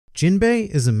Jinbei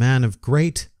is a man of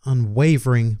great,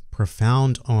 unwavering,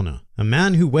 profound honor. A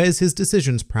man who wears his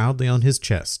decisions proudly on his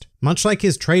chest, much like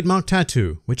his trademark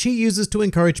tattoo, which he uses to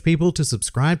encourage people to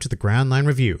subscribe to the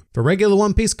GrandLineReview for regular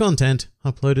One Piece content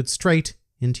uploaded straight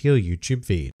into your YouTube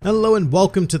feed. Hello and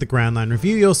welcome to the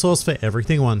GrandLineReview, your source for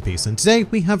everything One Piece, and today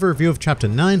we have a review of chapter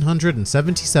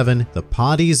 977, The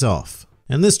Party's Off.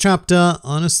 And this chapter,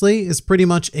 honestly, is pretty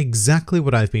much exactly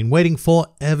what I've been waiting for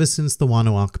ever since the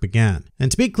Wano arc began.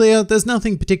 And to be clear, there's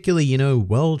nothing particularly,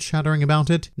 world-shattering about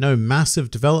it. No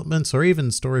massive developments or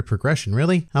even story progression,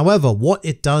 really. However, what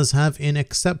it does have in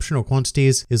exceptional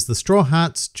quantities is the Straw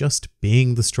Hats just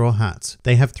being the Straw Hats.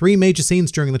 They have 3 major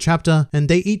scenes during the chapter, and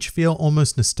they each feel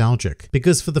almost nostalgic,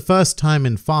 because for the first time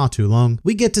in far too long,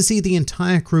 we get to see the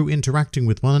entire crew interacting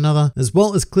with one another, as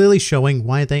well as clearly showing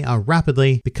why they are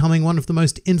rapidly becoming one of the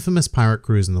most infamous pirate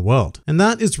crews in the world. And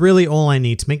that is really all I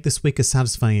need to make this week a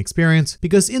satisfying experience,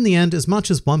 because in the end, as much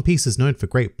as One Piece is known for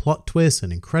great plot twists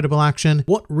and incredible action,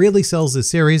 what really sells this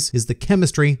series is the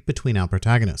chemistry between our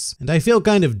protagonists. And I feel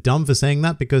kind of dumb for saying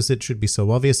that because it should be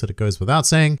so obvious that it goes without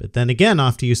saying, but then again,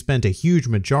 after you spent a huge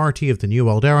majority of the New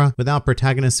World era with our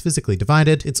protagonists physically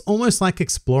divided, it's almost like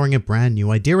exploring a brand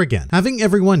new idea again. Having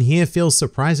everyone here feels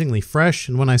surprisingly fresh,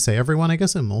 and when I say everyone, I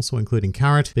guess I'm also including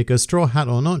Carrot, because Straw Hat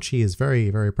or not, she is very,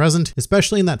 very present,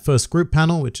 especially in that first group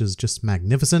panel, which is just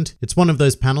magnificent. It's one of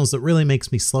those panels that really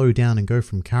makes me slow down and go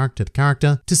from character to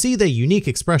character to see their unique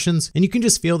expressions, and you can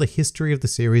just feel the history of the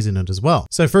series in it as well.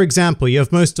 So for example, you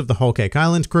have most of the Whole Cake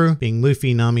Island crew, being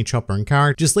Luffy, Nami, Chopper, and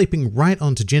Carrot, just leaping right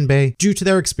onto Jinbei due to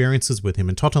their experiences with him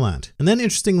in Totoland. And then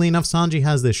interestingly enough, Sanji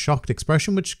has this shocked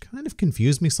expression, which kind of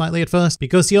confused me slightly at first,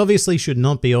 because he obviously should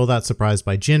not be all that surprised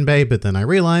by Jinbei, but then I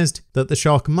realized that the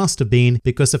shock must have been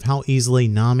because of how easily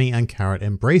Nami and Carrot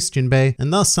embraced Jinbei,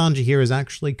 and thus Sanji here is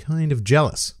actually kind of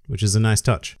jealous, which is a nice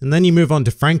touch. And then you move on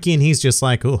to Frankie and he's just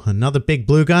like, oh, another big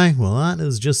blue guy? Well, that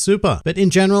is just super. But in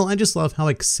general, I just love how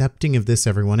accepting of this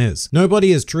everyone is.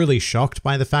 Nobody is truly shocked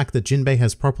by the fact that Jinbei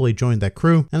has properly joined their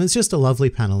crew, and it's just a lovely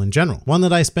panel in general. One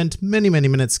that I spent many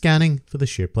minutes scanning for the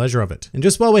sheer pleasure of it. And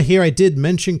just while we're here, I did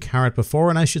mention Carrot before,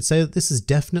 and I should say that this is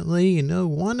definitely,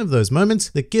 one of those moments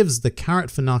that gives the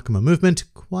Carrot for Nakama movement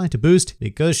quite a boost,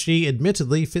 because she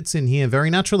admittedly fits in here very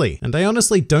naturally. And I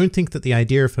honestly don't think that the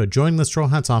idea of her joining the Straw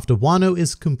Hats after Wano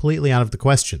is completely out of the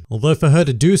question. Although for her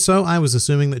to do so, I was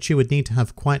assuming that she would need to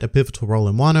have quite a pivotal role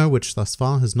in Wano, which thus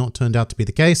far has not turned out to be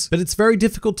the case. But it's very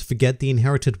difficult to forget the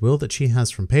inherited will that she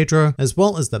has from Pedro, as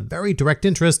well as the very direct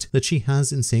interest that she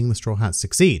has in seeing the Straw Hats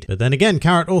succeed. But then again,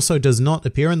 Carrot also does not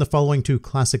appear in the following 2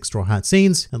 classic Straw Hat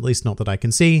scenes, at least not that I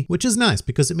can see, which is nice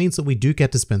because it means that we do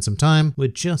get to spend some time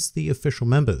with just the official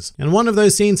members. And one of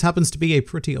those scenes happens to be a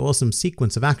pretty awesome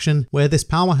sequence of action where this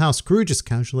powerhouse crew just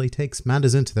casually takes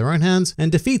matters into their own hands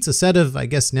and defeats a set of, I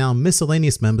guess now,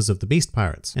 miscellaneous members of the Beast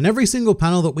Pirates. And every single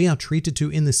panel that we are treated to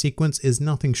in this sequence is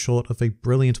nothing short of a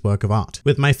brilliant work of art.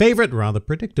 With my favorite, rather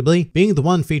predictably, being the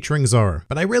one featuring Zoro.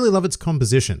 But I really love its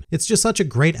composition. It's just such a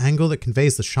great angle that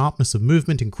conveys the sharpness of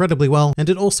movement incredibly well, and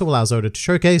it also allows Oda to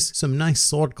showcase some nice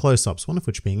sword close-ups, one of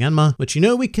which being Enma, which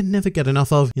we can never get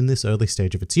enough of in this early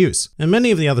stage of its use. And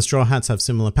many of the other Straw Hats have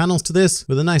similar panels to this,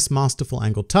 with a nice masterful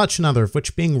angled touch, another of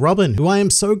which being Robin, who I am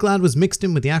so glad was mixed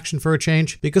in with the action for a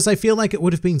change, because I feel like it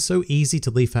would have been so easy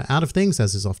to leave her out of things,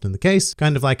 as is often the case,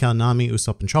 kind of like how Nami,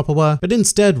 Usopp, and Chopper were, but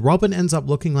instead Robin ends up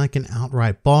looking like an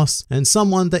outright boss, and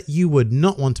someone that you would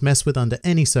not want to mess with under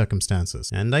any circumstances.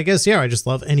 And I guess, I just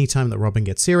love any time that Robin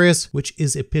gets serious, which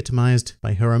is epitomized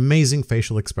by her amazing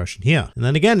facial expression here. And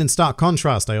then again, in stark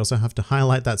contrast, I also have to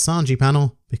highlight that Sanji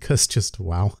panel, because just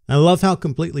wow. I love how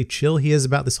completely chill he is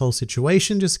about this whole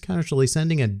situation, just casually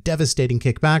sending a devastating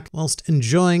kick back whilst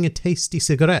enjoying a tasty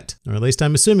cigarette. Or at least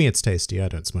I'm assuming it's tasty, I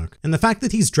don't smoke. And the fact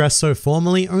that he's dressed so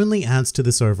formally only adds to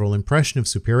this overall impression of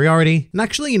superiority. And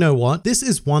actually, you know what? This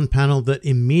is one panel that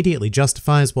immediately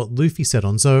justifies what Luffy said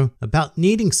on Zou about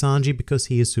needing Sanji because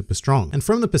he is super strong. And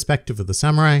from the perspective of the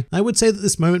samurai, I would say that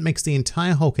this moment makes the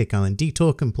entire Whole Cake Island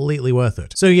detour completely worth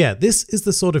it. So yeah, this is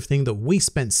the sort of thing that we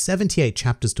spent 78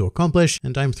 chapters to accomplish,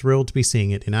 and I'm thrilled to be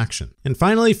seeing it in action. And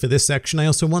finally, for this section, I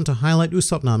also want to highlight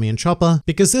Usopp, Nami, and Chopper,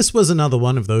 because this was another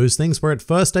one of those things where at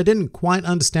first I didn't quite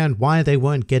understand why they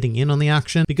weren't getting in on the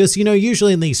action, because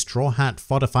usually in these Straw Hat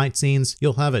fodder fight scenes,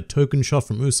 you'll have a token shot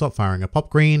from Usopp firing a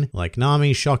pop green, like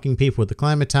Nami shocking people with the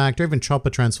climb attack, or even Chopper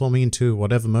transforming into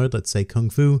whatever mode, let's say Kung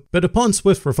Fu. But upon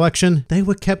swift reflection, they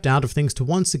were kept out of things to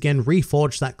once again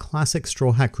reforge that classic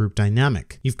Straw Hat group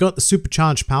dynamic. You've got the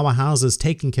supercharged powerhouses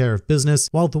taking care of business,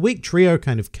 while the weak trio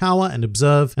kind of cower and and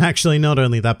observe. Actually, not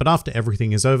only that, but after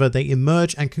everything is over, they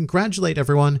emerge and congratulate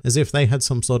everyone as if they had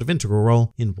some sort of integral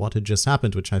role in what had just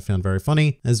happened, which I found very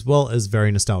funny, as well as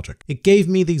very nostalgic. It gave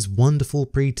me these wonderful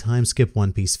pre-time skip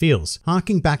One Piece feels,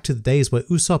 harking back to the days where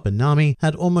Usopp and Nami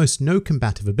had almost no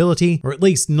combative ability, or at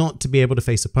least not to be able to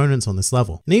face opponents on this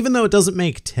level. And even though it doesn't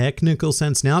make technical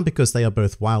sense now because they are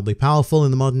both wildly powerful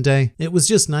in the modern day, it was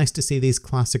just nice to see these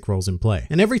classic roles in play.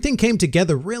 And everything came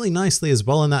together really nicely as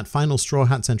well in that final Straw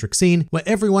Hat centric scene where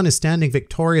everyone is standing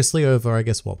victoriously over, I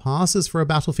guess, what passes for a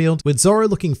battlefield, with Zoro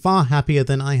looking far happier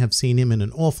than I have seen him in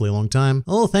an awfully long time,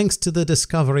 all thanks to the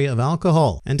discovery of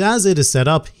alcohol. And as it is set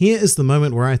up, here is the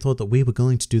moment where I thought that we were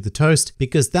going to do the toast,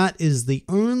 because that is the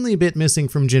only bit missing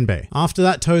from Jinbei. After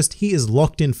that toast, he is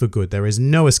locked in for good. There is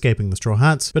no escaping the Straw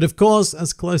Hats, but of course,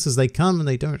 as close as they come, and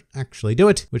they don't actually do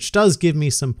it, which does give me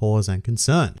some pause and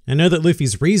concern. I know that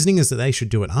Luffy's reasoning is that they should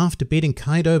do it after beating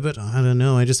Kaido, but I don't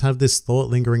know, I just have this thought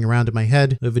lingering around in my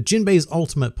head over Jinbei's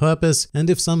ultimate purpose, and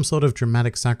if some sort of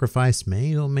dramatic sacrifice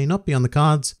may or may not be on the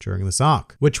cards during this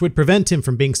arc, which would prevent him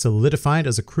from being solidified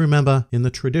as a crew member in the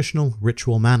traditional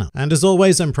ritual manner. And as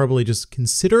always, I'm probably just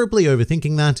considerably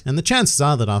overthinking that, and the chances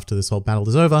are that after this whole battle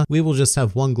is over, we will just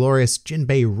have one glorious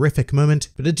Jinbei-rific moment,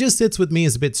 but it just sits with me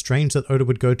as a bit strange that Oda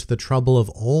would go to the trouble of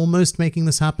almost making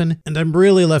this happen, and I'm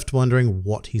really left wondering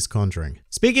what he's conjuring.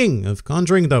 Speaking of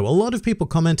conjuring though, a lot of people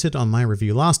commented on my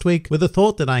review last week with a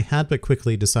thought that I had but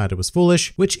quickly decided was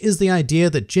foolish, which is the idea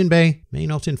that Jinbei may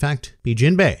not in fact be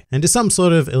Jinbei, and is some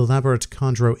sort of elaborate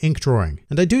Kanjuro ink drawing.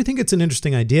 And I do think it's an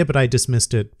interesting idea, but I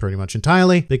dismissed it pretty much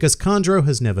entirely because Kanjuro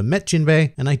has never met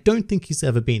Jinbei, and I don't think he's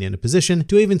ever been in a position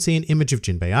to even see an image of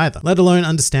Jinbei either, let alone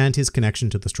understand his connection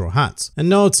to the Straw Hats. And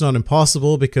no, it's not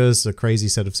impossible because a crazy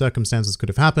set of circumstances could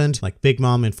have happened, like Big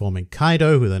Mom informing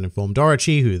Kaido, who then informed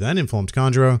Orochi, who then informed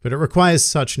Kanjuro, but it requires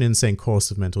such an insane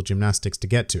course of mental gymnastics to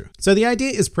get to. So the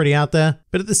idea is pretty out there,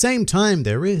 but at the same time,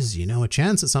 there is, a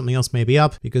chance that something else may be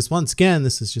up, because once again,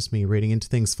 this is just me reading into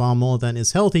things far more than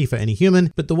is healthy for any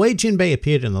human, but the way Jinbei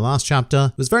appeared in the last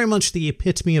chapter was very much the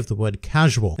epitome of the word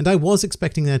casual, and I was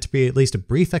expecting there to be at least a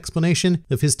brief explanation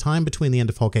of his time between the end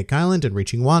of Whole Cake Island and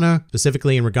reaching Wano,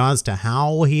 specifically in regards to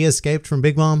how he escaped from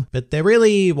Big Mom, but there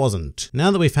really wasn't.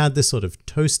 Now that we've had this sort of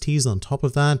toast tease on top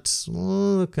of that,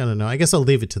 look, I don't know, I guess I'll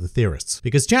leave it to the theorists,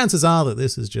 because chances are that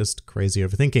this is just crazy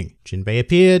overthinking. Jinbei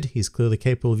appeared, he's clearly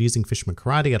capable of using fisherman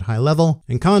karate at high level,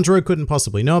 and Kanjuro couldn't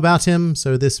possibly know about him,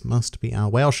 so this must be our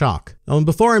whale shark. Oh, and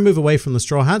before I move away from the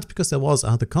Straw Hats, because there was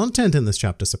other content in this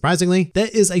chapter surprisingly, there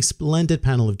is a splendid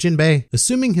panel of Jinbei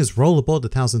assuming his role aboard the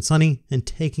Thousand Sunny and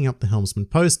taking up the helmsman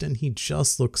post, and he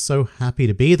just looks so happy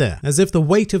to be there, as if the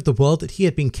weight of the world that he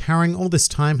had been carrying all this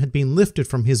time had been lifted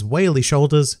from his whaley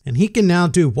shoulders, and he can now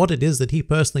do what it is that he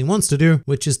personally wants to do,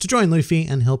 which is to join Luffy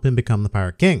and help him become the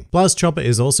Pirate King. Plus, Chopper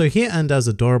is also here and as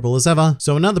adorable as ever,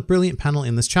 so another brilliant panel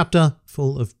in this chapter,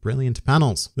 full of brilliant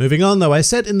panels. Moving on though, I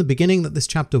said in the beginning that this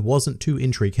chapter wasn't too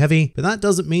intrigue heavy, but that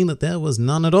doesn't mean that there was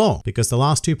none at all, because the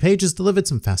last 2 pages delivered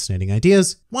some fascinating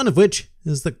ideas, one of which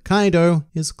is that Kaido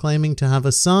is claiming to have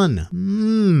a son.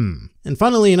 And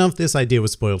funnily enough, this idea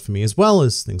was spoiled for me as well,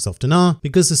 as things often are,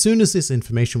 because as soon as this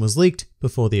information was leaked,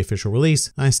 before the official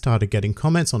release, I started getting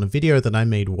comments on a video that I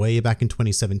made way back in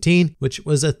 2017, which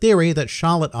was a theory that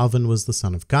Charlotte Oven was the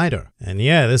son of Kaido. And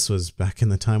yeah, this was back in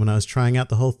the time when I was trying out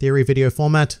the whole theory video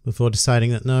format, before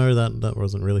deciding that no, that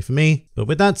wasn't really for me. But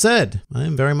with that said, I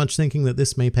am very much thinking that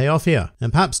this may pay off here,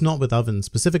 and perhaps not with Oven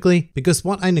specifically, because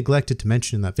what I neglected to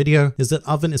mention in that video is that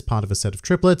Oven is part of a set of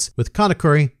triplets with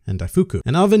Katakuri and Daifuku,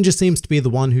 and Oven just seems to be the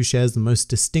one who shares the most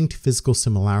distinct physical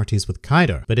similarities with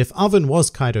Kaido. But if Oven was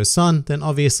Kaido's son, then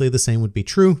obviously the same would be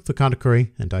true for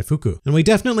Katakuri and Daifuku. And we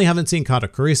definitely haven't seen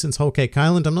Katakuri since Whole Cake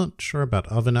Island. I'm not sure about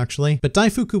Oven actually, but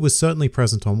Daifuku was certainly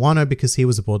present on Wano because he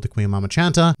was aboard the Queen Mama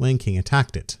Chanta when King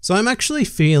attacked it. So I'm actually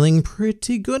feeling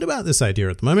pretty good about this idea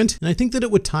at the moment, and I think that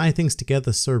it would tie things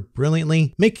together so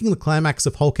brilliantly, making the climax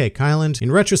of Whole Cake Island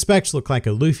in retrospect look like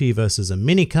a Luffy versus a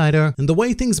mini Kaido, and the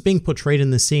way things are being portrayed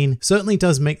in this scene certainly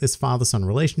does make this father-son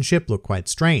relationship look quite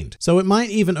strained. So it might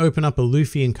even open up a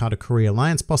Luffy and Katakuri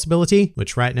alliance possibility,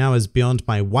 which right now is beyond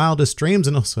my wildest dreams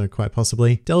and also quite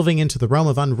possibly delving into the realm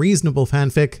of unreasonable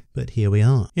fanfic, but here we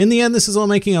are. In the end, this is all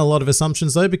making a lot of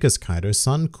assumptions though, because Kaido's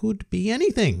son could be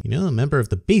anything, a member of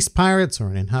the Beast Pirates or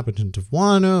an inhabitant of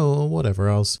Wano or whatever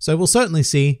else. So we'll certainly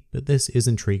see, but this is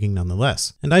intriguing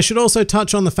nonetheless. And I should also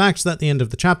touch on the fact that the end of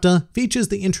the chapter features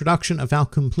the introduction of our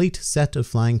complete set of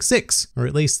Flying Six, or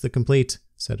at least the complete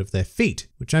set of their feet,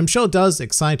 which I'm sure does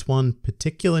excite one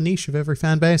particular niche of every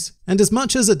fan base. And as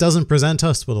much as it doesn't present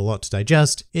us with a lot to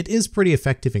digest, it is pretty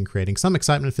effective in creating some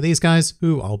excitement for these guys,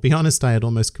 who, I'll be honest, I had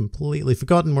almost completely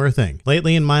forgotten were a thing.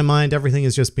 Lately in my mind, everything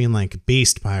has just been like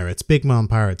Beast Pirates, Big Mom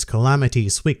Pirates, Calamity,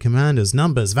 Sweet Commanders,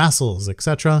 Numbers, Vassals,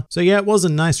 etc. So yeah, it was a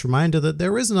nice reminder that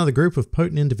there is another group of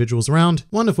potent individuals around,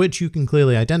 one of which you can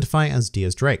clearly identify as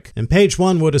Diaz Drake. And page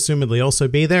 1 would assumedly also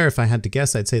be there. If I had to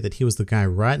guess, I'd say that he was the guy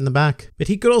right in the back, but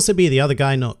he could also be the other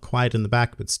guy, not quite in the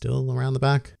back, but still around the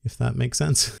back, if that makes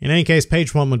sense. In any case,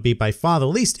 page 1 would be by far the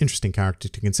least interesting character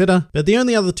to consider, but the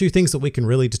only other two things that we can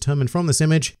really determine from this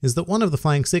image is that one of the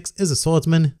Flying Six is a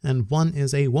swordsman and one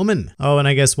is a woman. Oh, and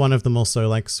I guess one of them also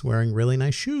likes wearing really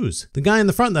nice shoes. The guy in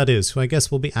the front, that is, who I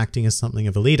guess will be acting as something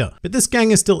of a leader. But this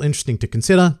gang is still interesting to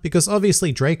consider because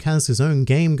obviously Drake has his own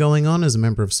game going on as a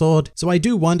member of Sword, so I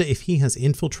do wonder if he has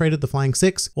infiltrated the Flying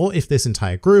Six or if this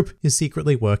entire group is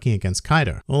secretly working against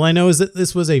Kaido. All I know is that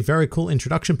this was a very cool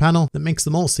introduction panel that makes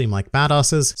them all seem like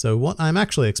badasses, so what I'm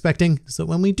actually expecting is that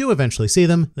when we do eventually see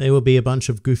them, they will be a bunch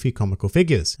of goofy comical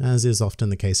figures, as is often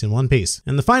the case in One Piece.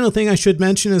 And the final thing I should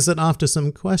mention is that after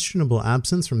some questionable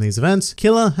absence from these events,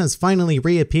 Killer has finally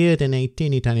reappeared in a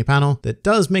teeny tiny panel that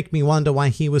does make me wonder why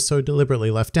he was so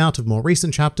deliberately left out of more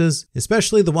recent chapters,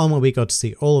 especially the one where we got to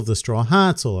see all of the Straw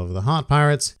Hats, all of the Heart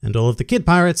Pirates, and all of the Kid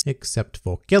Pirates, except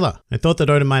for Killer. I thought that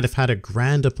Oda might have had a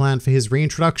grander plan for his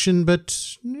reintroduction,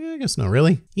 but I guess not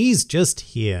really. He's just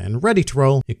here and ready to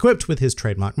roll, equipped with his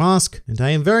trademark mask, and I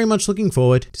am very much looking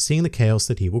forward to seeing the chaos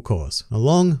that he will cause,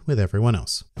 along with everyone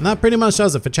else. And that pretty much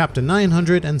does it for chapter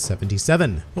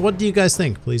 977. But what do you guys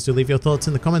think? Please do leave your thoughts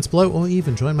in the comments below or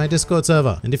even join my Discord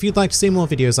server. And if you'd like to see more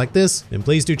videos like this, then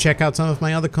please do check out some of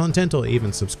my other content or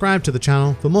even subscribe to the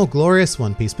channel for more glorious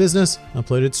One Piece business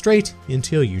uploaded straight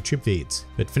into your YouTube feeds.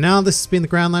 But for now, this has been the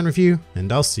GrandLineReview,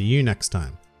 and I'll see you next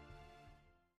time.